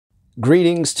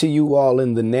Greetings to you all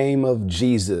in the name of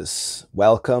Jesus.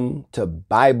 Welcome to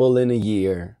Bible in a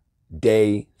Year,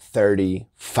 day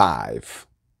 35.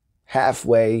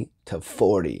 Halfway to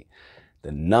 40,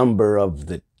 the number of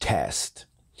the test.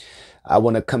 I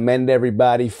want to commend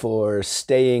everybody for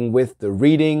staying with the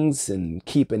readings and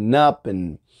keeping up,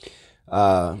 and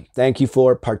thank you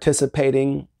for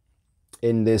participating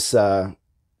in this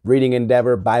reading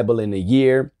endeavor, Bible in a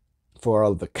Year, for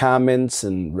all the comments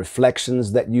and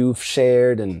reflections that you've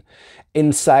shared and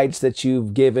insights that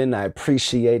you've given. I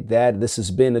appreciate that. This has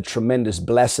been a tremendous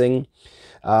blessing.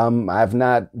 I've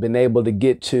not been able to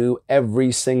get to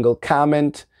every single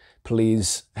comment.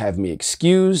 Please have me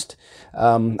excused.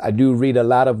 I do read a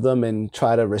lot of them and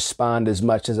try to respond as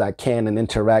much as I can and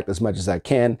interact as much as I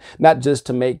can. Not just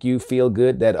to make you feel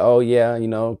good that, oh yeah,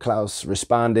 Klaus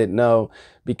responded. No,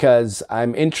 because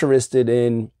I'm interested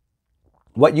in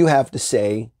what you have to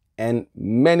say. And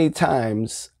many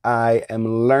times I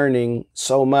am learning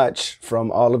so much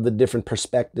from all of the different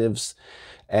perspectives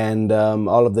and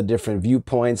all of the different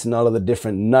viewpoints and all of the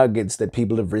different nuggets that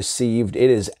people have received. It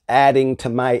is adding to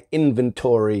my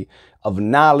inventory of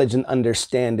knowledge and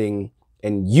understanding,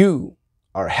 and you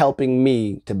are helping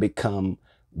me to become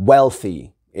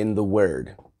wealthy in the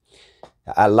Word.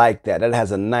 I like that. That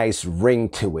has a nice ring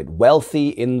to it. Wealthy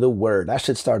in the Word. I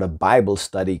should start a Bible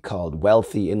study called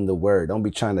Wealthy in the Word. Don't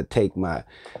be trying to take my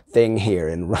thing here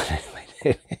and run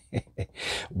it.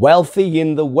 Wealthy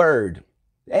in the Word.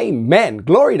 Amen.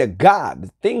 Glory to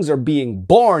God. Things are being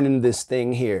born in this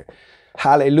thing here.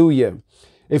 Hallelujah.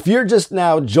 If you're just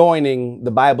now joining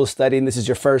the Bible study and this is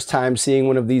your first time seeing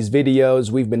one of these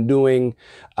videos, we've been doing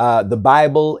the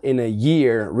Bible in a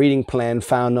Year reading plan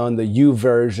found on the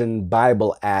YouVersion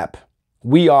Bible app.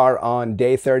 We are on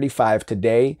day 35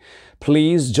 today.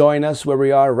 Please join us where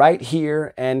we are right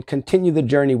here and continue the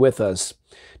journey with us.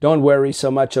 Don't worry so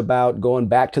much about going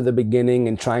back to the beginning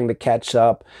and trying to catch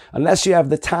up. Unless you have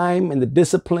the time and the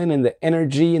discipline and the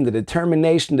energy and the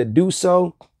determination to do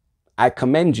so, I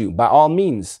commend you. By all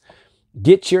means,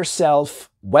 get yourself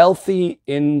wealthy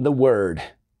in the Word.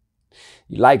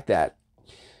 You like that?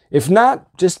 If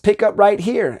not, just pick up right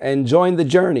here and join the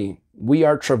journey. We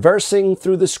are traversing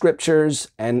through the scriptures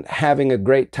and having a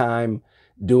great time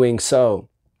doing so.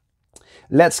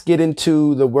 Let's get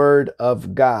into the Word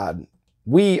of God.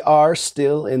 We are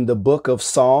still in the book of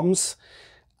Psalms.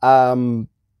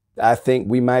 I think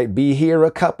we might be here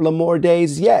a couple of more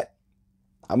days yet.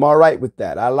 I'm all right with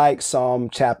that. I like Psalm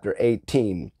chapter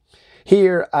 18.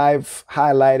 Here I've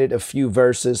highlighted a few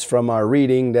verses from our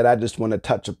reading that I just want to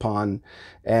touch upon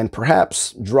and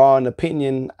perhaps draw an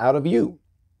opinion out of you.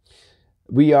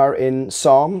 We are in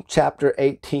Psalm chapter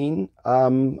 18.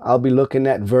 I'll be looking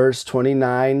at verse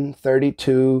 29,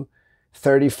 32,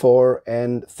 34,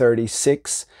 and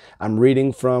 36. I'm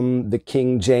reading from the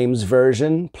King James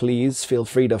Version. Please feel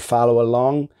free to follow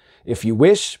along if you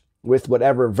wish, with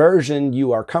whatever version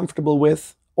you are comfortable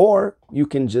with, or you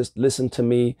can just listen to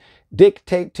me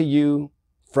dictate to you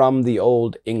from the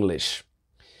Old English.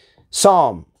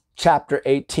 Psalm chapter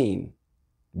 18,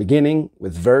 beginning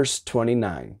with verse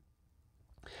 29.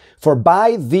 For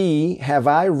by thee have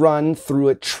I run through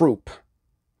a troop,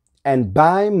 and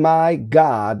by my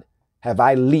God have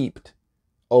I leaped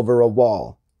over a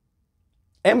wall.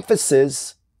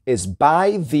 Emphasis is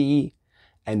by thee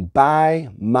and by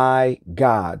my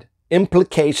God.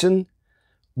 Implication,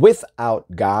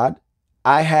 without God,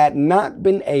 I had not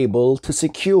been able to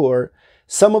secure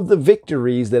some of the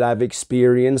victories that I've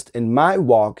experienced in my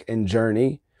walk and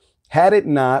journey had it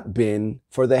not been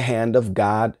for the hand of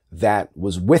God that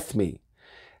was with me.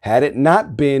 Had it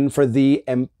not been for the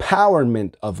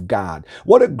empowerment of God.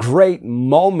 What a great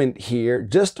moment here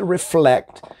just to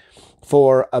reflect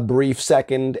for a brief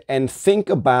second and think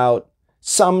about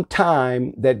some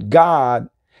time that God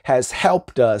has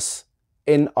helped us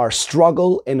in our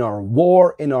struggle, in our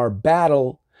war, in our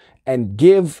battle, and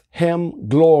give Him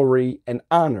glory and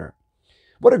honor.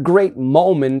 What a great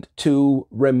moment to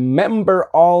remember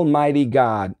Almighty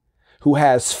God, who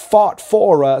has fought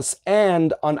for us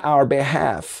and on our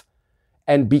behalf.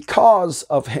 And because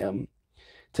of Him,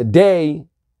 today,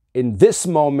 in this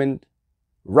moment,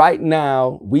 right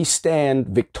now, we stand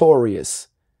victorious,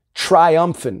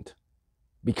 triumphant,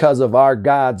 because of our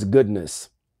God's goodness.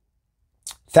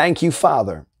 Thank you,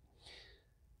 Father.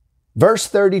 Verse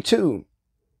 32,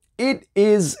 it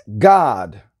is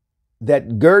God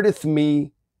that girdeth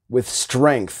me with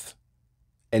strength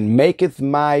and maketh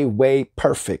my way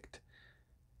perfect.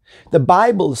 The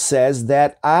Bible says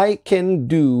that I can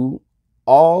do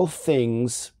all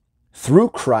things through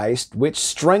Christ, which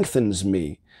strengthens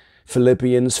me.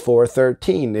 Philippians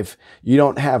 4:13. If you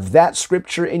don't have that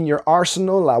scripture in your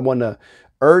arsenal, I want to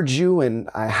urge you, and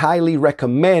I highly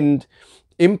recommend,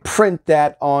 imprint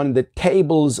that on the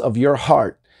tables of your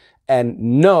heart and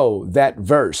know that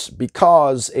verse,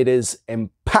 because it is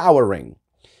empowering.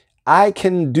 I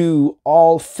can do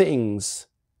all things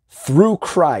through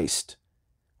Christ,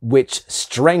 which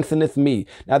strengtheneth me.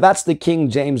 Now that's the King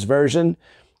James Version.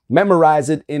 Memorize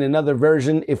it in another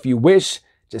version if you wish.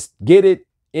 Just get it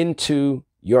into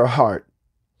your heart.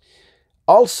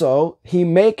 Also, he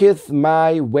maketh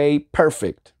my way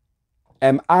perfect.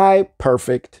 Am I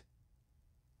perfect?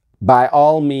 By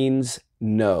all means,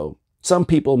 no. Some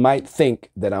people might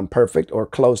think that I'm perfect or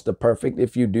close to perfect.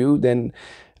 If you do, then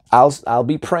I'll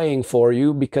be praying for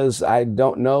you, because I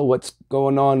don't know what's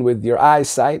going on with your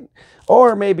eyesight,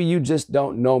 or maybe you just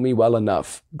don't know me well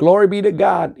enough. Glory be to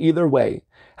God either way.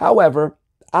 However,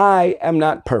 I am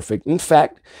not perfect. In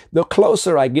fact, the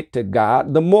closer I get to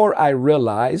God, the more I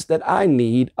realize that I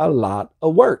need a lot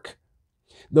of work.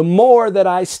 The more that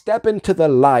I step into the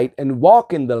light and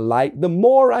walk in the light, the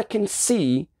more I can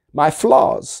see my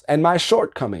flaws and my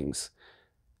shortcomings.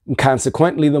 And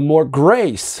consequently, the more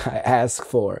grace I ask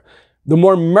for, the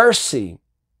more mercy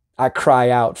I cry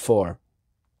out for.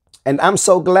 And I'm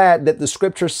so glad that the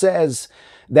scripture says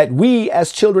that we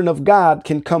as children of God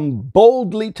can come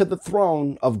boldly to the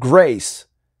throne of grace,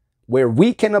 where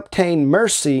we can obtain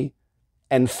mercy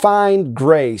and find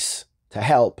grace to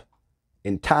help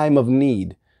in time of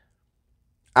need.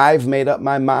 I've made up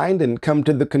my mind and come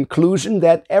to the conclusion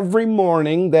that every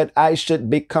morning that I should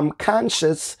become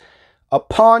conscious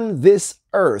upon this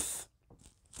earth,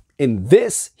 in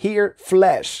this here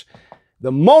flesh,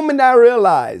 the moment I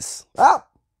realize,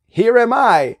 here am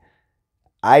I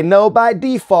know by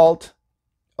default,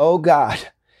 oh God,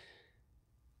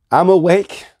 I'm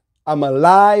awake, I'm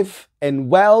alive and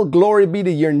well, glory be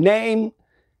to your name,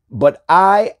 but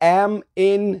I am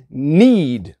in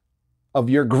need of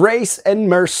your grace and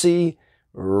mercy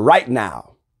right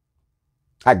now.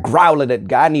 I growl at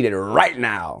God, I need it right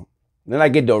now. Then I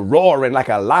get to roaring like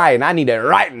a lion. I need it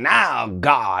right now,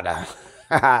 God.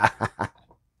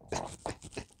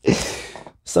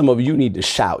 Some of you need to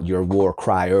shout your war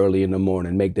cry early in the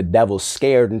morning. Make the devil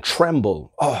scared and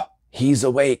tremble. Oh, he's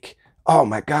awake. Oh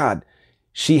my God.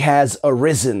 She has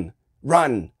arisen.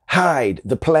 Run, hide,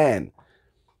 the plan.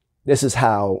 This is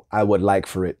how I would like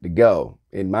for it to go.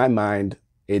 In my mind,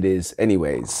 it is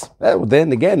anyways.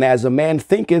 Then again, as a man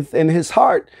thinketh in his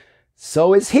heart,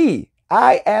 so is he.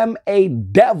 I am a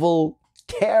devil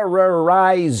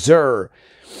terrorizer.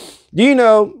 You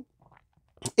know,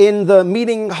 in the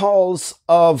meeting halls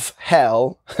of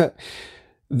hell,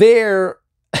 they're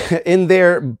in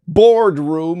their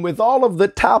boardroom with all of the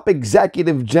top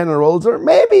executive generals, or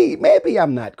maybe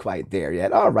I'm not quite there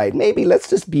yet. All right, maybe let's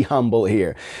just be humble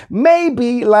here.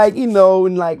 Maybe like, in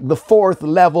like the fourth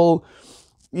level,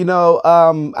 I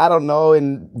don't know,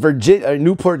 in Virginia,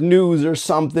 Newport News or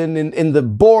something, in the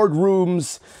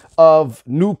boardrooms of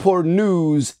Newport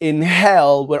News in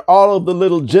hell, where all of the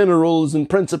little generals and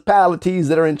principalities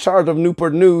that are in charge of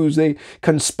Newport News, they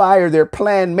conspire their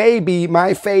plan. Maybe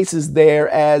my face is there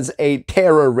as a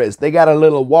terrorist. They got a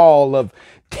little wall of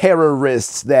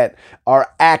terrorists that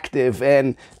are active,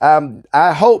 and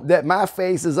I hope that my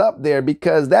face is up there,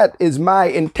 because that is my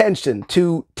intention,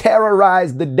 to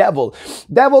terrorize the devil.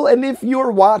 And if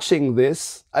you're watching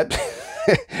this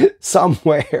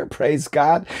somewhere, praise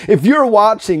God, if you're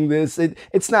watching this,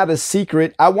 it's not a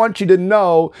secret. I want you to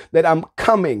know that I'm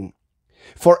coming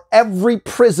for every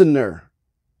prisoner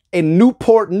in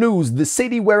Newport News, the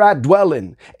city where I dwell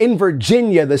in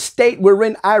Virginia, the state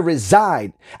wherein I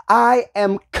reside. I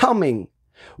am coming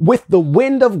with the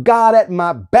wind of God at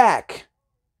my back,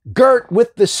 girt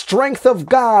with the strength of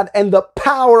God and the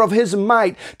power of his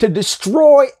might, to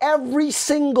destroy every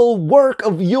single work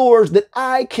of yours that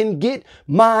I can get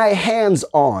my hands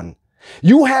on.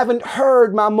 You haven't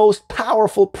heard my most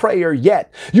powerful prayer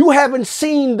yet. You haven't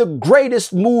seen the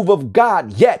greatest move of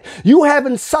God yet. You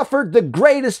haven't suffered the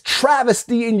greatest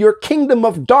travesty in your kingdom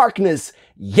of darkness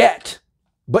yet.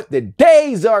 But the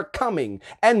days are coming,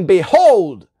 and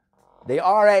behold, they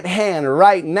are at hand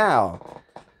right now.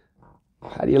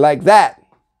 How do you like that?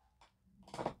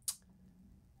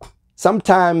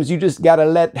 Sometimes you just got to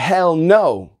let hell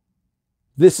know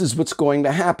this is what's going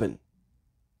to happen.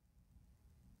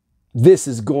 This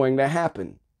is going to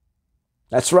happen.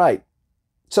 That's right.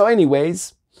 So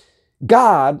anyways,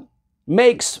 God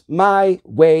makes my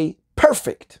way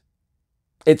perfect.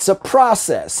 It's a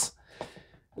process.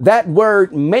 That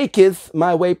word maketh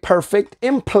my way perfect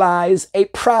implies a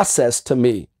process to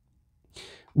me.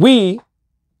 We,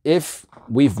 if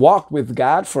we've walked with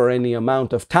God for any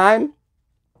amount of time,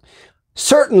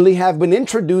 certainly have been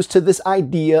introduced to this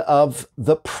idea of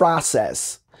the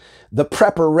process, the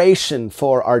preparation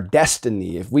for our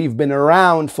destiny. If we've been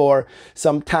around for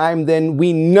some time, then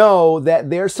we know that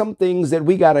there's some things that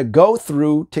we got to go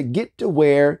through to get to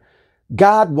where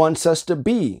God wants us to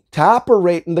be, to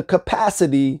operate in the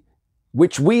capacity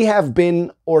which we have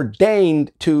been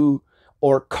ordained to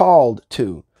or called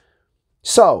to.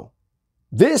 So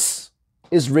this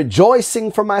is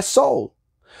rejoicing for my soul,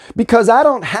 because I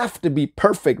don't have to be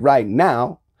perfect right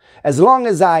now, as long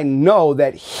as I know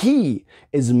that He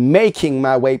is making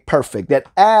my way perfect, that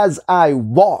as I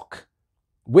walk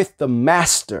with the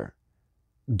Master,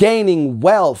 gaining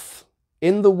wealth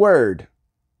in the Word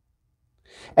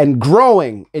and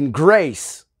growing in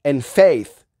grace and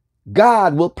faith,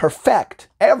 God will perfect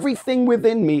everything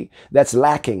within me that's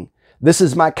lacking. This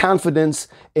is my confidence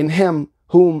in Him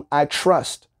whom I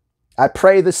trust. I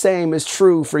pray the same is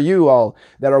true for you all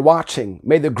that are watching.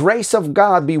 May the grace of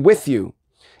God be with you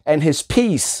and His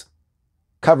peace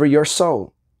cover your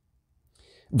soul.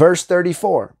 Verse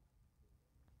 34.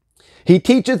 He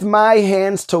teacheth my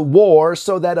hands to war,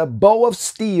 so that a bow of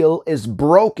steel is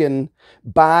broken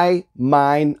by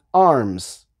mine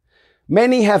arms.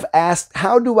 Many have asked,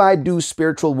 how do I do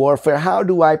spiritual warfare? How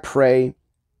do I pray?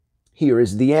 Here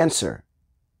is the answer.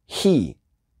 He.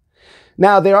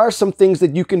 Now, there are some things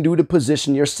that you can do to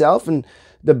position yourself. And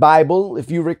the Bible, if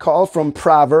you recall from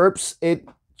Proverbs, it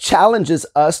challenges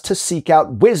us to seek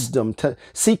out wisdom, to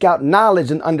seek out knowledge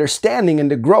and understanding,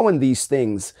 and to grow in these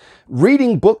things.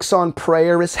 Reading books on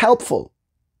prayer is helpful.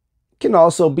 It can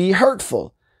also be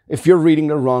hurtful if you're reading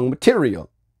the wrong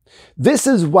material. This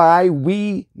is why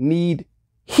we need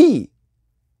He.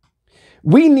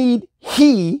 We need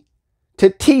He to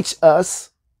teach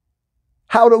us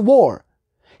how to war.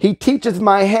 He teacheth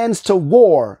my hands to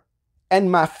war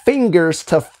and my fingers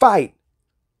to fight.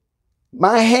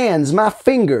 My hands, my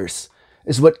fingers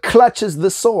is what clutches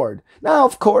the sword. Now,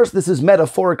 of course, this is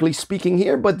metaphorically speaking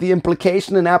here, but the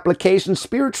implication and application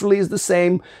spiritually is the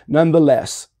same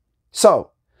nonetheless.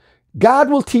 So, God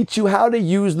will teach you how to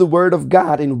use the Word of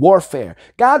God in warfare.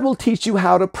 God will teach you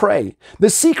how to pray. The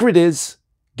secret is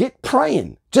get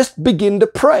praying. Just begin to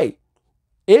pray.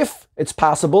 If it's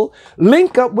possible,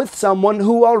 link up with someone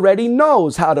who already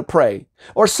knows how to pray,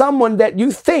 or someone that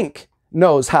you think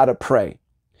knows how to pray,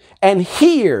 and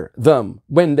hear them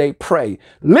when they pray.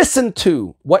 Listen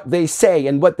to what they say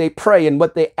and what they pray and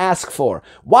what they ask for.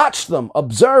 Watch them,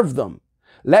 observe them.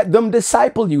 Let them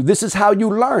disciple you. This is how you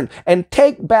learn. And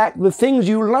take back the things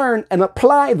you learn and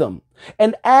apply them.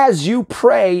 And as you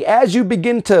pray, as you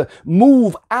begin to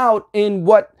move out in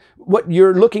what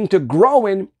you're looking to grow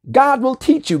in, God will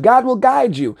teach you. God will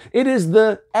guide you. It is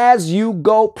the as you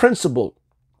go principle.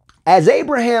 As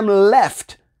Abraham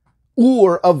left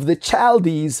Ur of the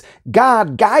Chaldees,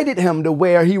 God guided him to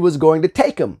where He was going to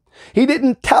take him. He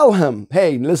didn't tell him,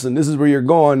 hey, listen, this is where you're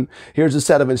going. Here's a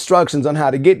set of instructions on how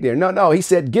to get there. No, He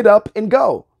said, get up and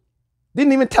go.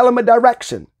 Didn't even tell him a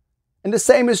direction. And the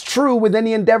same is true with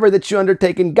any endeavor that you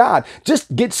undertake in God.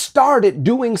 Just get started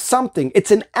doing something. It's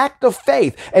an act of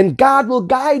faith, and God will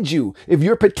guide you if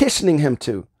you're petitioning Him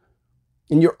to,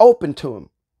 and you're open to Him.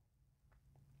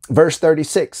 Verse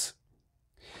 36.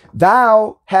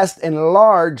 Thou hast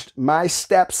enlarged my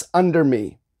steps under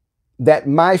me, that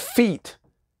my feet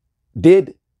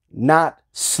did not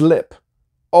slip.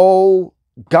 O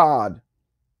God,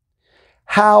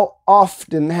 how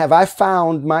often have I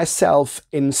found myself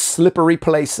in slippery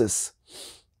places?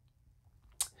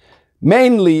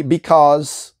 Mainly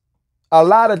because a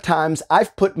lot of times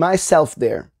I've put myself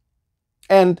there.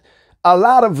 And a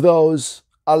lot of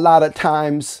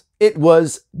times it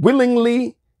was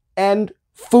willingly and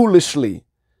foolishly,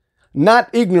 not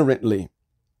ignorantly.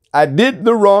 I did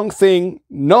the wrong thing,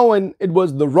 knowing it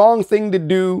was the wrong thing to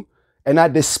do, and I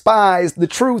despised the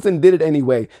truth and did it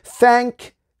anyway.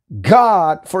 Thank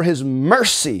God for His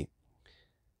mercy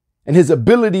and His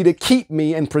ability to keep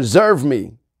me and preserve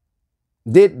me.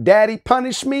 Did Daddy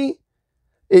punish me?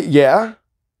 Yeah.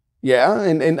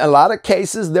 And in a lot of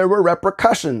cases, there were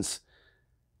repercussions.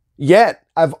 Yet,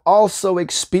 I've also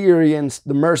experienced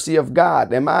the mercy of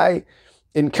God. Am I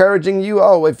encouraging you,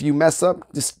 oh, if you mess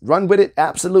up, just run with it?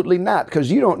 Absolutely not,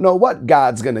 because you don't know what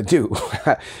God's going to do.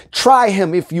 Try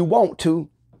Him if you want to.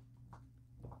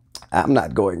 I'm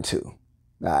not going to.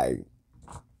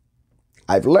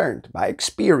 I've learned by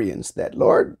experience that,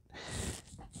 Lord,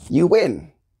 you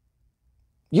win.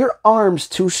 Your arm's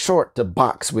too short to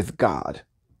box with God.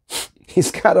 He's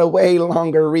got a way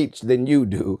longer reach than you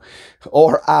do,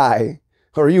 or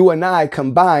you and I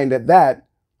combined at that.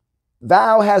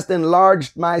 Thou hast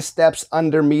enlarged my steps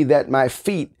under me that my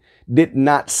feet did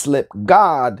not slip.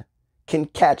 God can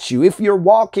catch you if you're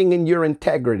walking in your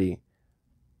integrity.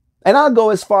 And I'll go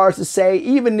as far as to say,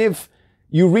 even if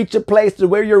you reach a place to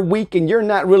where you're weak and you're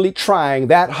not really trying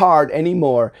that hard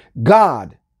anymore,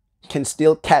 God can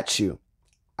still catch you.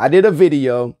 I did a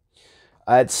video.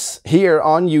 It's here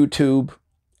on YouTube,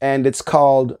 and it's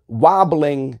called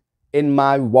Wobbling in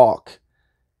My Walk.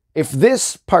 If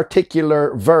this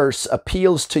particular verse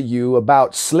appeals to you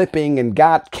about slipping and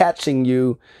God catching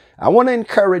you, I want to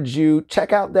encourage you,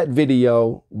 check out that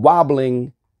video,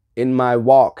 Wobbling in My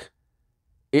Walk.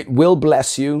 It will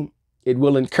bless you. It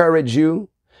will encourage you.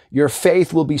 Your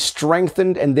faith will be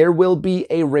strengthened, and there will be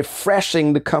a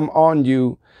refreshing to come on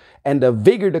you and a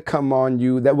vigor to come on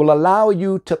you that will allow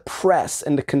you to press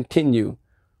and to continue.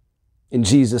 In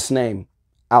Jesus' name,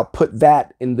 I'll put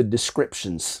that in the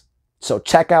descriptions. So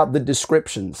check out the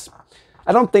descriptions.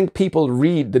 I don't think people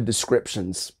read the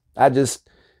descriptions. I just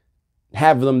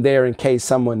have them there in case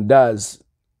someone does.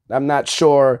 I'm not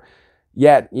sure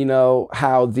yet,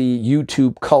 how the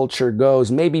YouTube culture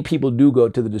goes. Maybe people do go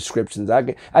to the descriptions.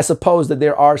 I suppose that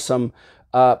there are some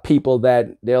people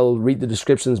that they'll read the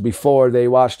descriptions before they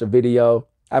watch the video.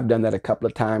 I've done that a couple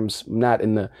of times. I'm not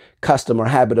in the custom or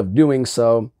habit of doing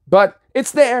so, but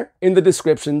it's there in the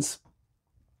descriptions.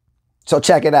 So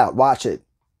check it out, watch it,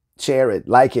 share it,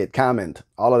 like it, comment,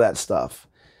 all of that stuff.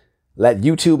 Let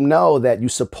YouTube know that you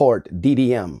support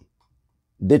DDM,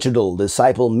 Digital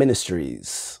Disciple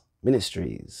Ministries.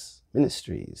 Ministries.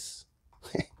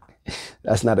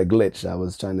 That's not a glitch. I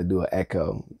was trying to do an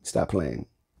echo. Stop playing.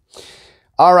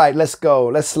 All right, let's go.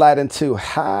 Let's slide into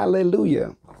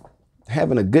hallelujah.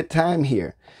 Having a good time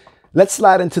here. Let's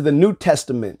slide into the New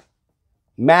Testament.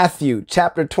 Matthew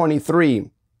chapter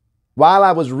 23. While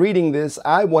I was reading this,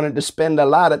 I wanted to spend a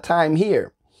lot of time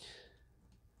here.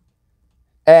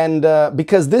 And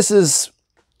because this is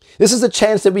a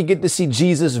chance that we get to see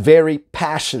Jesus very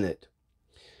passionate.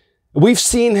 We've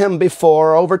seen him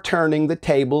before overturning the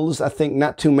tables. I think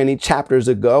not too many chapters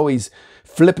ago. He's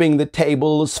flipping the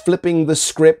tables, flipping the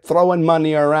script, throwing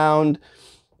money around,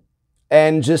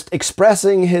 and just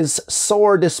expressing his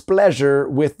sore displeasure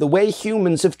with the way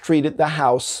humans have treated the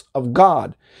house of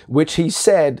God, which he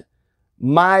said,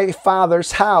 my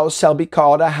Father's house shall be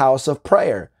called a house of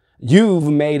prayer. You've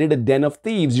made it a den of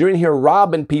thieves. You're in here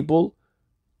robbing people.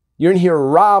 You're in here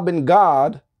robbing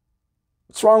God.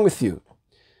 What's wrong with you?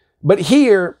 But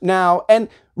here now, and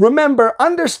remember,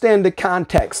 understand the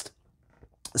context.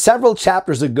 Several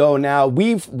chapters ago now,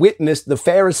 we've witnessed the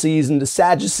Pharisees and the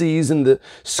Sadducees and the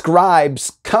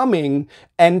scribes coming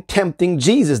and tempting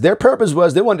Jesus. Their purpose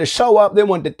was they wanted to show up. They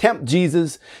wanted to tempt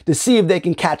Jesus to see if they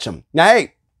can catch him. Now,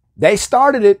 hey, they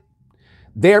started it.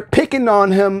 They're picking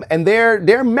on him and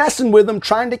they're messing with him,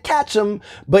 trying to catch him.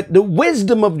 But the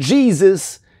wisdom of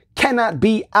Jesus cannot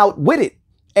be outwitted.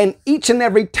 And each and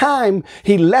every time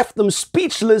he left them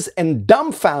speechless and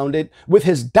dumbfounded with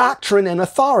his doctrine and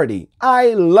authority. I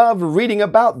love reading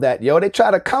about that, yo. They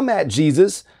try to come at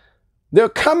Jesus. They're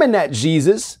coming at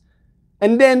Jesus.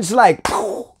 And then it's like,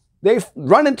 poof, they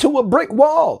run into a brick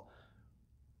wall.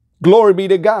 Glory be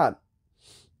to God.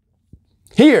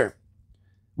 Here,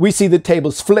 we see the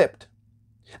tables flipped.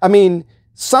 I mean,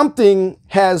 something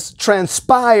has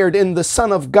transpired in the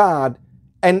Son of God,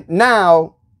 and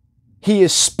now he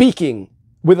is speaking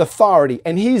with authority,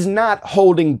 and he's not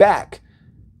holding back.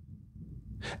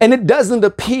 And it doesn't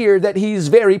appear that he's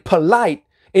very polite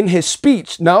in his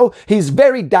speech. No, he's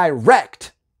very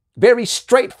direct, very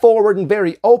straightforward, and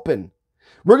very open.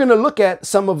 We're going to look at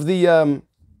some of the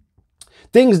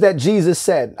things that Jesus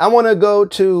said. I want to go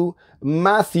to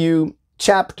Matthew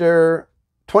chapter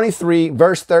 23,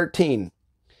 verse 13.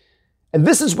 And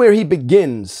this is where he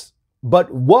begins.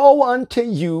 But woe unto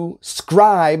you,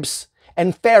 scribes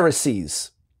and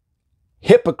Pharisees,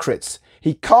 hypocrites.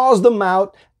 He calls them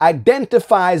out,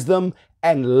 identifies them,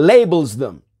 and labels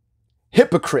them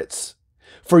hypocrites.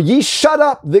 For ye shut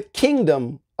up the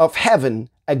kingdom of heaven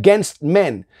against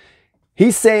men.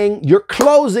 He's saying you're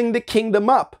closing the kingdom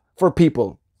up for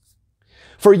people.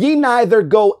 For ye neither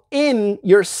go in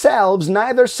yourselves,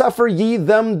 neither suffer ye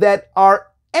them that are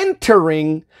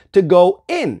entering to go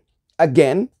in.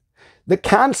 Again, the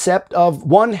concept of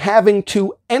one having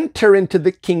to enter into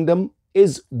the kingdom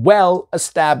is well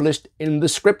established in the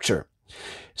scripture.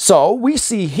 So we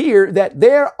see here that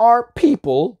there are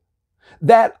people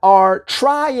that are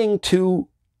trying to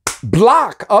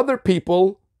block other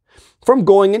people from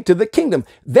going into the kingdom.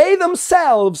 They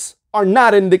themselves are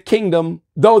not in the kingdom,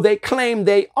 though they claim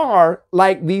they are,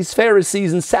 like these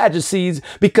Pharisees and Sadducees,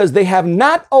 because they have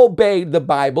not obeyed the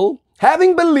Bible,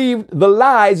 having believed the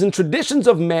lies and traditions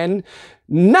of men,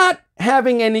 not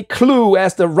having any clue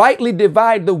as to rightly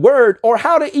divide the word or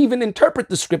how to even interpret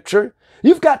the scripture.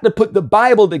 You've got to put the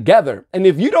Bible together. And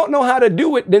if you don't know how to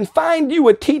do it, then find you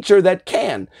a teacher that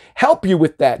can help you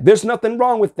with that. There's nothing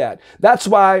wrong with that. That's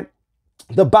why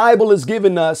the Bible has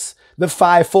given us the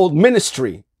fivefold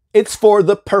ministry. It's for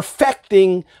the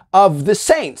perfecting of the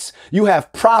saints. You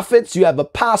have prophets, you have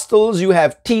apostles, you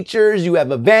have teachers, you have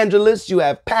evangelists, you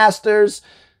have pastors.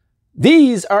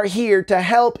 These are here to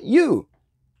help you.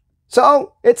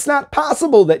 So it's not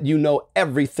possible that you know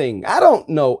everything. I don't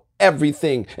know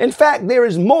everything. In fact, there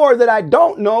is more that I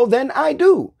don't know than I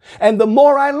do. And the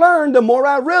more I learn, the more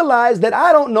I realize that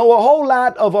I don't know a whole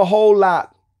lot of a whole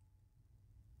lot.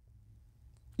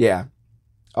 Yeah,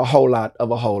 a whole lot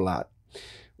of a whole lot.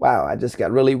 Wow, I just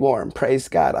got really warm. Praise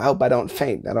God. I hope I don't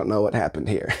faint. I don't know what happened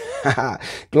here.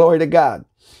 Glory to God.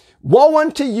 Woe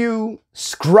unto you,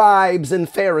 scribes and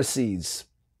Pharisees.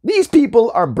 These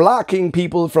people are blocking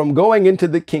people from going into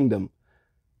the kingdom.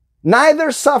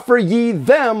 Neither suffer ye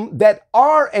them that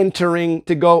are entering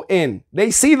to go in.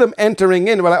 They see them entering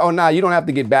in. We're like, oh, nah, you don't have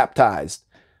to get baptized.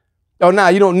 Oh, nah,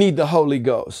 you don't need the Holy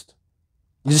Ghost.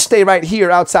 You just stay right here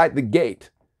outside the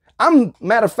gate.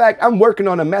 Matter of fact, I'm working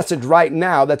on a message right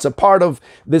now that's a part of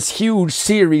this huge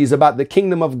series about the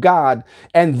kingdom of God.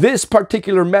 And this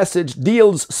particular message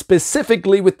deals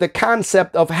specifically with the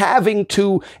concept of having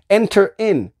to enter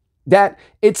in. That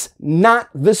it's not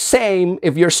the same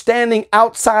if you're standing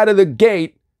outside of the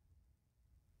gate.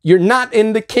 You're not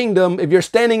in the kingdom if you're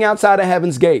standing outside of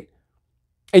heaven's gate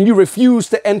and you refuse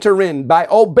to enter in by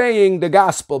obeying the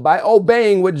gospel, by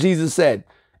obeying what Jesus said.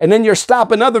 And then you're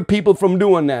stopping other people from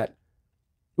doing that.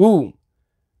 Ooh,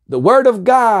 the word of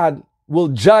God will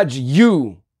judge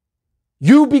you.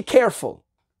 You be careful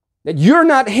that you're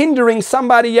not hindering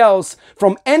somebody else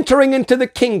from entering into the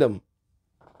kingdom.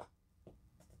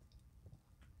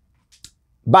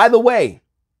 By the way,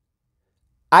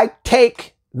 I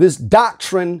take this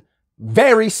doctrine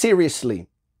very seriously.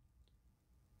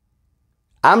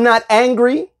 I'm not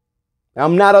angry.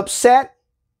 I'm not upset.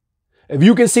 If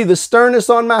you can see the sternness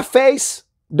on my face,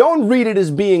 don't read it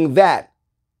as being that.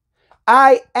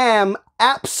 I am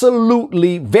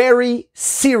absolutely very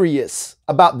serious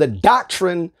about the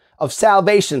doctrine of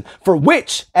salvation, for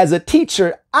which, as a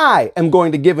teacher, I am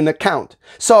going to give an account.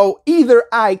 So either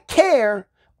I care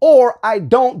or I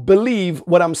don't believe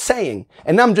what I'm saying,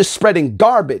 and I'm just spreading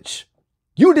garbage.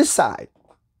 You decide.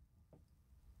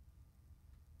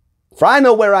 For I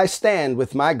know where I stand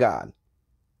with my God.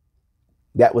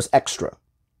 That was extra.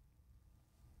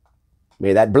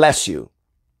 May that bless you.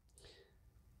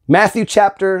 Matthew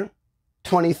chapter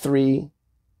 23,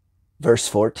 verse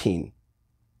 14.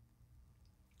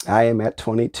 I am at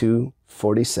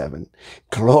 22:47.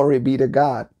 Glory be to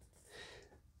God.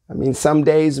 I mean, some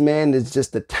days, man, it's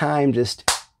just the time just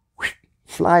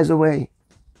flies away.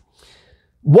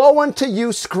 Woe unto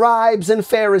you, scribes and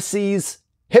Pharisees,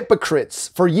 hypocrites,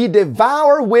 for ye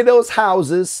devour widows'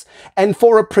 houses, and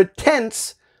for a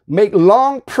pretense make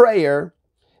long prayer.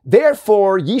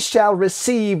 Therefore ye shall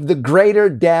receive the greater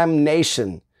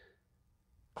damnation.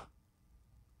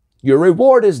 Your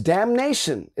reward is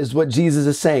damnation, is what Jesus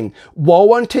is saying.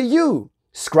 Woe unto you,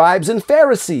 scribes and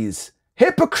Pharisees,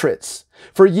 hypocrites,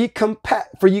 for ye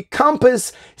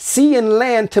compass sea and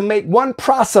land to make one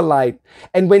proselyte,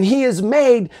 and when he is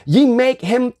made, ye make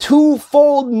him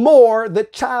twofold more the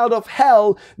child of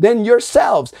hell than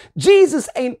yourselves. Jesus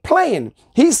ain't playing.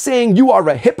 He's saying you are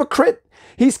a hypocrite.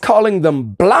 He's calling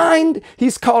them blind.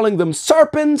 He's calling them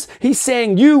serpents. He's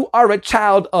saying you are a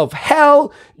child of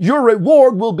hell. Your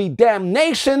reward will be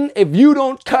damnation if you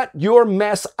don't cut your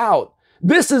mess out.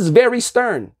 This is very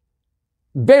stern.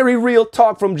 Very real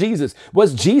talk from Jesus.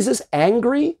 Was Jesus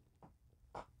angry?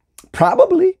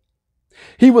 Probably.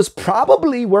 He was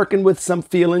probably working with some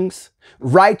feelings,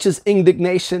 righteous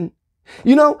indignation.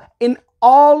 You know, in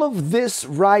all of this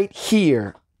right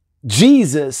here,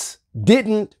 Jesus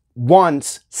didn't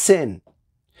once sin.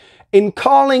 In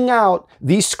calling out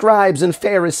these scribes and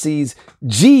Pharisees,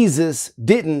 Jesus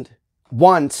didn't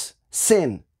once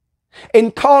sin.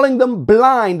 In calling them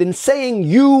blind and saying,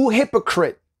 you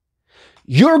hypocrite,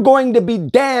 you're going to be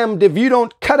damned if you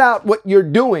don't cut out what you're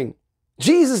doing.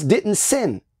 Jesus didn't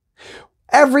sin.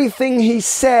 Everything he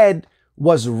said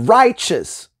was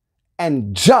righteous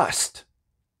and just.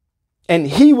 And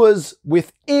he was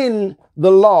within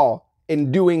the law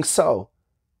in doing so.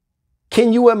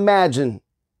 Can you imagine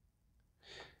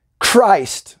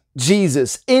Christ,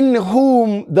 Jesus, in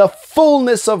whom the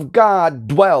fullness of God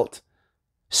dwelt,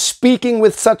 speaking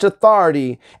with such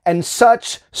authority and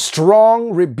such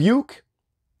strong rebuke?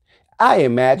 I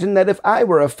imagine that if I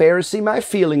were a Pharisee, my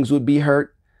feelings would be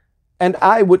hurt, and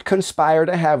I would conspire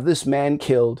to have this man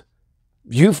killed.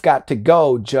 You've got to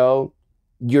go, Joe.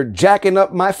 You're jacking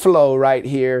up my flow right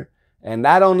here, and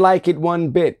I don't like it one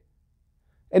bit.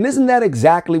 And isn't that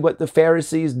exactly what the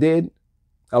Pharisees did,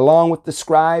 along with the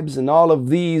scribes and all of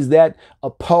these that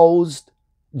opposed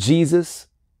Jesus?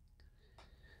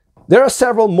 There are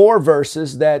several more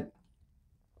verses that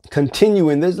continue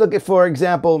in this. Look at, for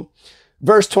example,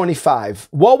 verse 25.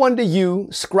 Woe unto you,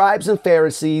 scribes and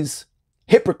Pharisees,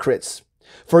 hypocrites,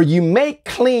 for you make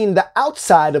clean the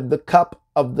outside of the cup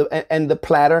and the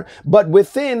platter, but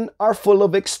within are full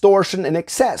of extortion and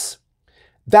excess.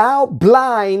 Thou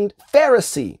blind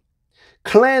Pharisee,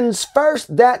 cleanse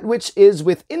first that which is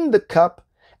within the cup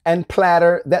and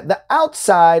platter, that the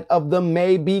outside of them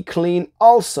may be clean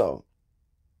also.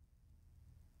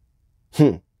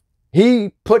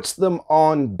 He puts them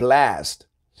on blast.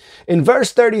 In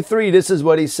verse 33, this is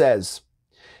what he says.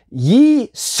 Ye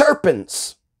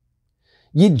serpents,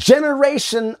 ye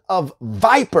generation of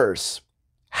vipers,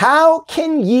 how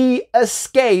can ye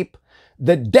escape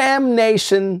the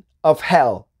damnation of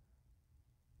hell?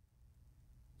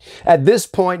 At this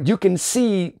point, you can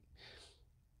see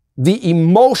the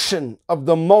emotion of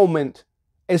the moment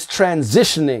is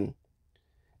transitioning.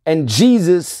 And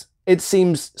Jesus, it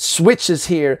seems, switches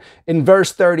here in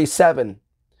verse 37.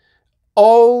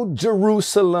 O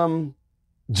Jerusalem,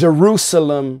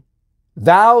 Jerusalem,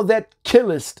 thou that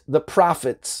killest the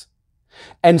prophets,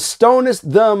 and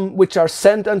stonest them which are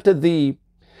sent unto thee,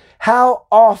 how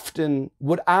often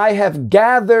would I have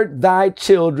gathered thy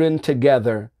children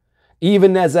together,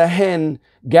 even as a hen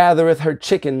gathereth her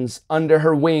chickens under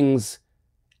her wings,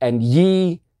 and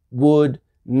ye would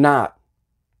not.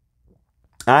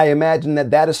 I imagine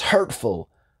that that is hurtful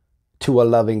to a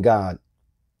loving God.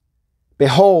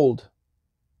 Behold,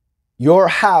 your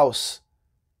house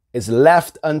is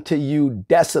left unto you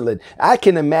desolate. I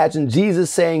can imagine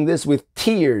Jesus saying this with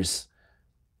tears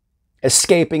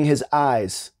escaping his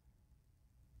eyes.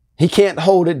 He can't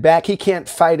hold it back. He can't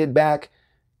fight it back.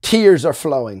 Tears are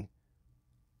flowing.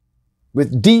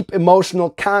 With deep emotional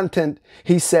content,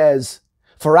 he says,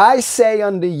 for I say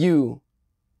unto you,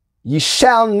 ye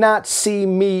shall not see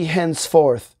me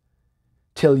henceforth,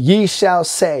 till ye shall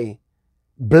say,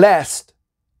 blessed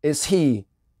is he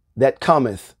that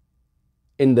cometh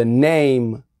in the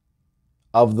name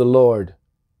of the Lord.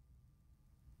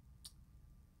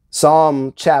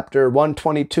 Psalm chapter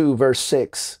 122, verse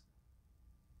 6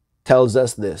 tells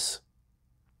us this.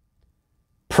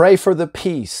 Pray for the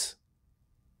peace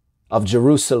of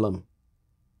Jerusalem.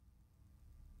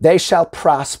 They shall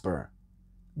prosper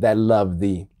that love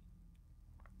thee.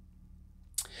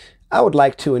 I would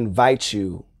like to invite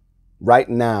you right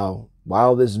now,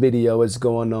 while this video is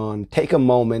going on, take a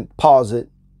moment, pause it,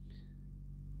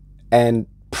 and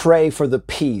pray for the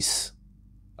peace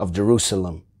of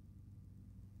Jerusalem.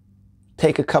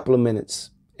 Take a couple of minutes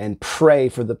and pray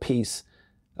for the peace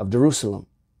of Jerusalem.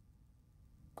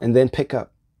 And then pick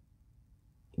up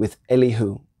with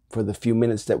Elihu for the few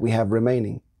minutes that we have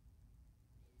remaining.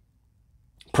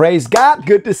 Praise God.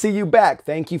 Good to see you back.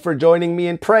 Thank you for joining me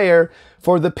in prayer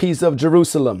for the peace of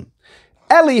Jerusalem.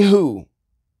 Elihu.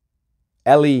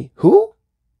 Elihu?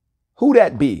 Who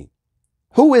that be?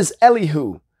 Who is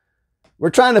Elihu? We're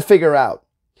trying to figure out.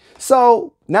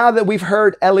 So now that we've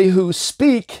heard Elihu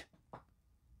speak,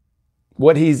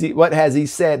 what has he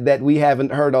said that we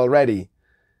haven't heard already?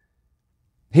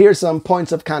 Here's some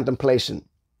points of contemplation.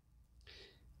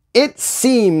 It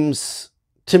seems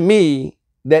to me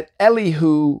that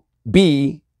Elihu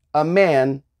be a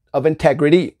man of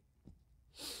integrity.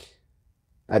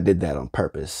 I did that on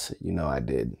purpose. You know I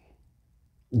did.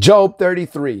 Job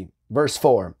 33, verse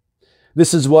 4.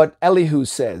 This is what Elihu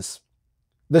says.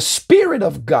 The Spirit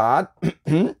of God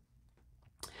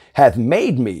hath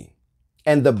made me,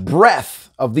 and the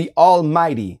breath of the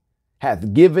Almighty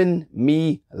hath given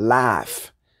me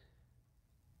life.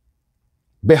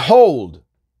 Behold,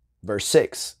 verse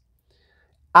 6,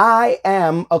 I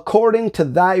am according to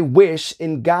thy wish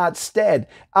in God's stead.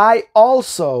 I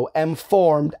also am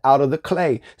formed out of the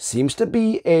clay. Seems to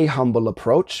be a humble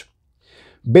approach.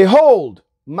 Behold,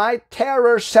 my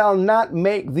terror shall not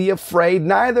make thee afraid,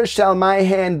 neither shall my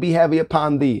hand be heavy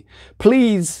upon thee.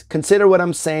 Please consider what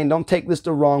I'm saying. Don't take this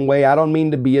the wrong way. I don't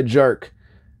mean to be a jerk.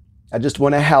 I just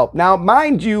want to help. Now,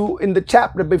 mind you, in the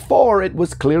chapter before, it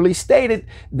was clearly stated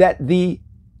that the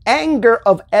anger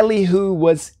of Elihu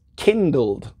was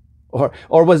kindled, or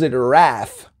was it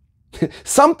wrath?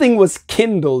 Something was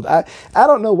kindled. I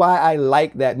don't know why I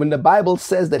like that. When the Bible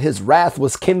says that his wrath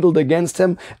was kindled against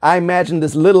him, I imagine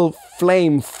this little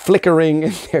flame flickering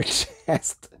in their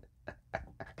chest.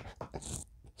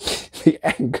 the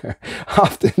anger.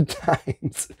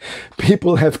 Oftentimes,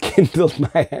 people have kindled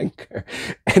my anger.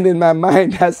 And in my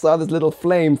mind, I saw this little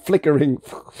flame flickering.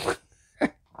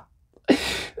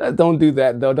 Don't do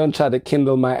that, though. Don't try to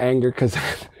kindle my anger because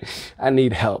I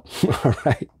need help. All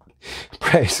right.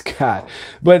 Praise God.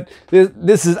 But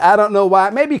this is, I don't know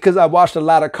why. Maybe because I watched a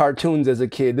lot of cartoons as a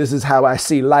kid. This is how I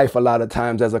see life a lot of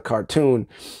times, as a cartoon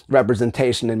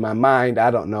representation in my mind. I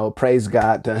don't know. Praise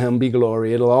God. To him be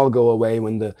glory. It'll all go away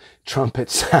when the trumpet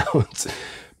sounds.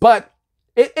 But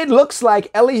it looks like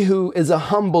Elihu is a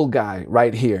humble guy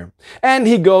right here. And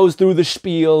he goes through the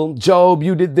spiel. Job,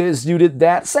 you did this, you did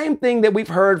that. Same thing that we've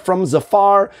heard from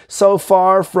Zophar so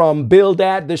far, from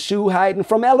Bildad the Shuhite, and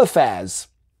from Eliphaz,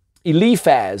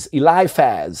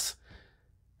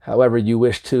 however you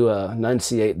wish to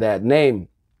enunciate that name.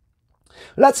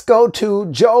 Let's go to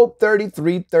Job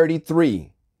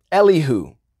 33:33.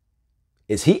 Elihu,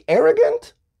 is he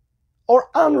arrogant or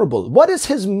honorable? What is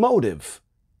his motive?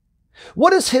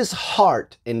 What is his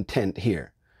heart intent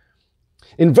here?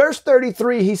 In verse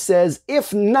 33, he says,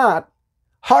 if not,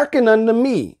 hearken unto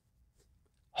me.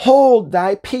 Hold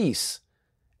thy peace,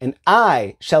 and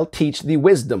I shall teach thee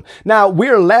wisdom. Now,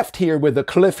 we're left here with a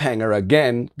cliffhanger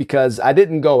again, because I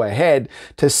didn't go ahead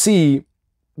to see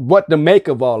what to make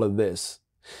of all of this.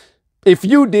 If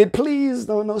you did, please,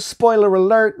 no spoiler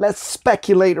alert, let's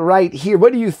speculate right here.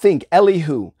 What do you think,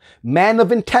 Elihu? Man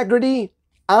of integrity,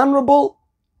 honorable,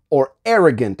 or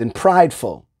arrogant and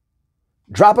prideful?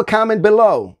 Drop a comment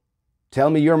below. Tell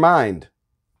me your mind.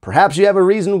 Perhaps you have a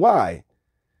reason why.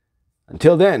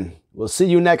 Until then, we'll see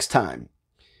you next time.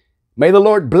 May the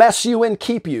Lord bless you and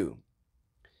keep you.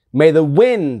 May the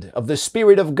wind of the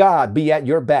Spirit of God be at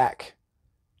your back,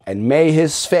 and may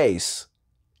his face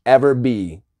ever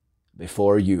be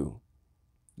before you.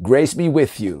 Grace be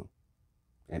with you,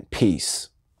 and peace.